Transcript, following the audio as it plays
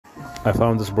I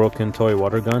found this broken toy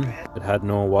water gun. It had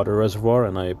no water reservoir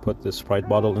and I put this Sprite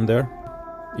bottle in there.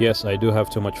 Yes, I do have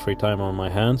too much free time on my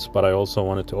hands, but I also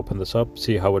wanted to open this up,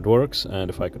 see how it works and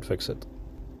if I could fix it.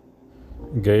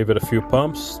 Gave it a few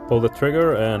pumps, pull the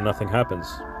trigger and nothing happens.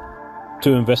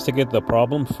 To investigate the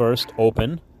problem, first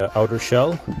open the outer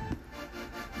shell,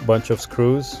 bunch of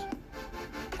screws,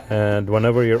 and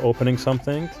whenever you're opening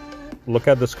something, look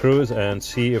at the screws and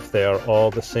see if they are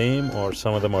all the same or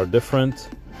some of them are different.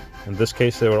 In this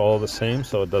case they were all the same,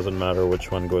 so it doesn't matter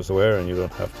which one goes where and you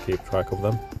don't have to keep track of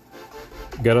them.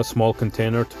 Get a small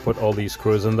container to put all these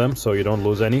screws in them so you don't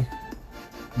lose any,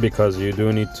 because you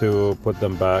do need to put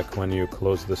them back when you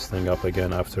close this thing up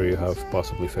again after you have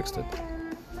possibly fixed it.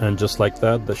 And just like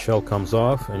that, the shell comes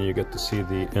off and you get to see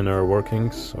the inner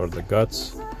workings or the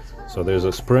guts. So there's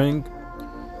a spring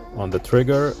on the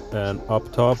trigger, and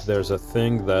up top there's a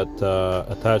thing that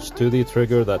attached to the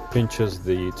trigger that pinches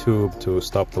the tube to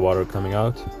stop the water coming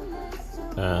out,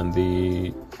 and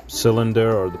the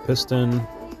cylinder or the piston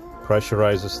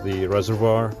pressurizes the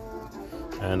reservoir.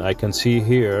 And I can see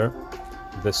here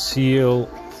the seal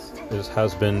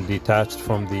has been detached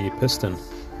from the piston,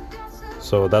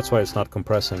 so that's why it's not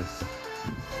compressing.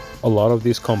 A lot of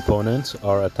these components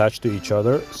are attached to each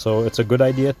other, so it's a good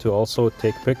idea to also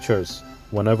take pictures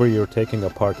whenever you're taking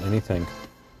apart anything.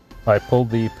 I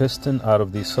pulled the piston out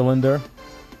of the cylinder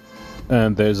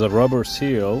and there's a rubber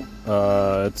seal.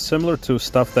 It's similar to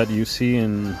stuff that you see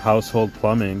in household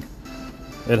plumbing.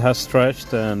 It has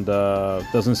stretched and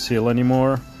doesn't seal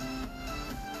anymore.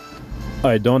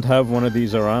 I don't have one of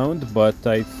these around, but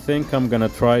I think I'm gonna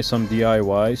try some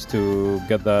DIYs to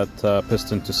get that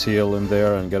piston to seal in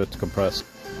there and get it to compress.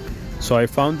 So I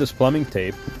found this plumbing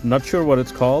tape, not sure what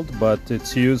it's called, but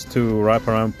it's used to wrap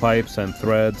around pipes and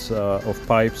threads of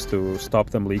pipes to stop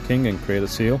them leaking and create a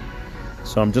seal.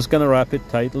 So I'm just gonna wrap it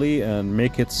tightly and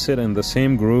make it sit in the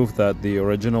same groove that the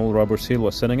original rubber seal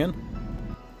was sitting in.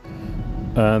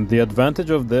 And the advantage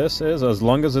of this is, as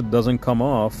long as it doesn't come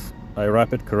off, I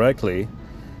wrap it correctly,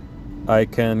 I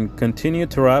can continue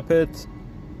to wrap it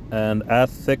and add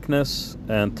thickness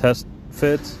and test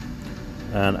fit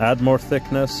and add more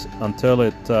thickness until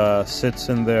it sits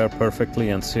in there perfectly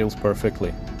and seals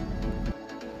perfectly.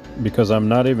 Because I'm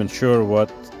not even sure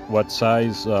what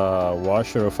size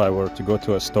washer if I were to go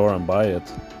to a store and buy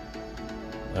it.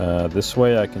 This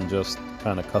way I can just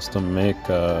kind of custom make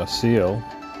a seal.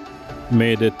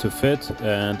 Made it to fit,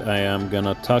 and I am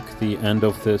gonna tuck the end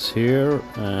of this here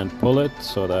and pull it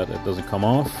so that it doesn't come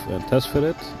off, and test fit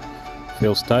it.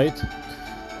 Feels tight.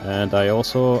 And I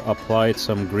also applied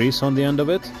some grease on the end of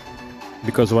it,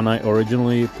 because when I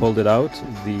originally pulled it out,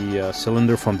 the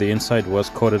cylinder from the inside was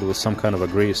coated with some kind of a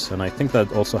grease, and I think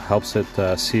that also helps it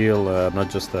seal, not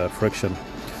just the friction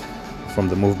from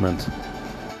the movement.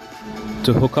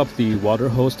 To hook up the water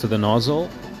hose to the nozzle,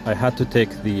 I had to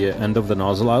take the end of the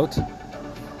nozzle out,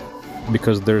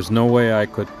 because there's no way I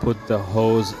could put the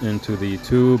hose into the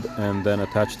tube and then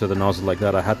attach to the nozzle like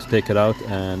that. I had to take it out,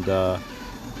 and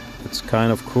it's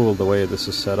kind of cool the way this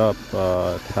is set up.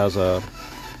 It has a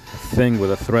thing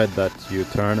with a thread that you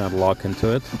turn and lock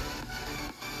into it.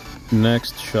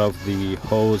 Next, shove the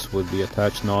hose with the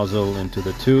attached nozzle into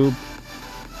the tube.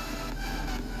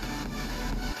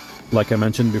 Like I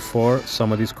mentioned before,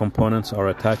 some of these components are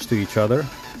attached to each other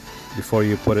before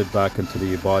you put it back into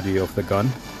the body of the gun.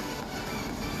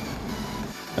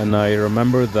 And I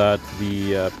remember that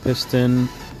the piston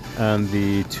and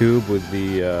the tube with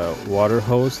the water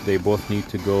hose, they both need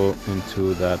to go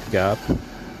into that gap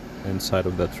inside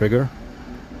of the trigger.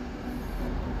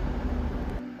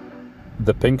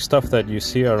 The pink stuff that you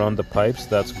see around the pipes,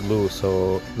 that's glue,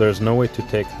 so there's no way to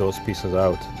take those pieces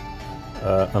out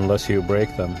unless you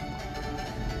break them.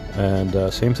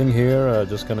 And same thing here,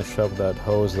 just gonna shove that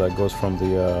hose that goes from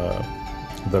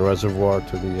the reservoir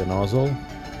to the nozzle.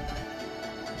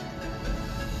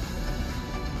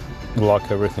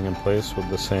 Lock everything in place with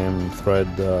the same thread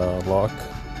lock.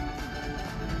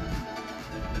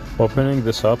 Opening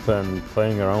this up and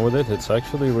playing around with it, it's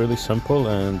actually really simple,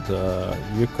 and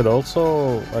I could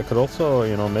also,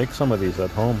 you know, make some of these at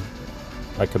home.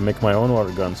 I could make my own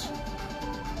water guns.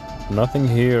 Nothing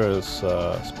here is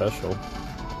special.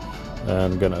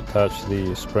 And I'm gonna attach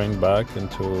the spring back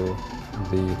into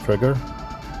the trigger.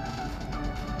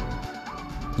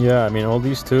 Yeah, I mean, all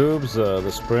these tubes, the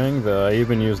spring, I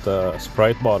even used a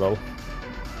Sprite bottle.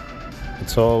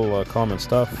 It's all common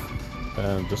stuff.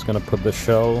 And I'm just gonna put the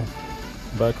shell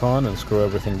back on and screw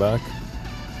everything back.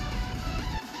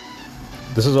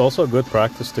 This is also a good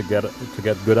practice to get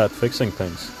good at fixing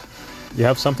things. You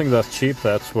have something that's cheap,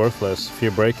 that's worthless. If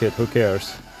you break it, who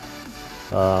cares?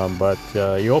 But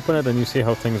you open it and you see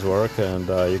how things work, and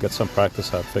you get some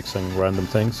practice at fixing random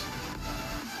things.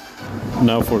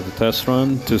 Now for the test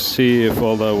run to see if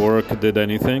all that work did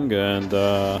anything, and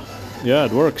yeah,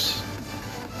 it works.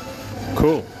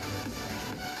 Cool.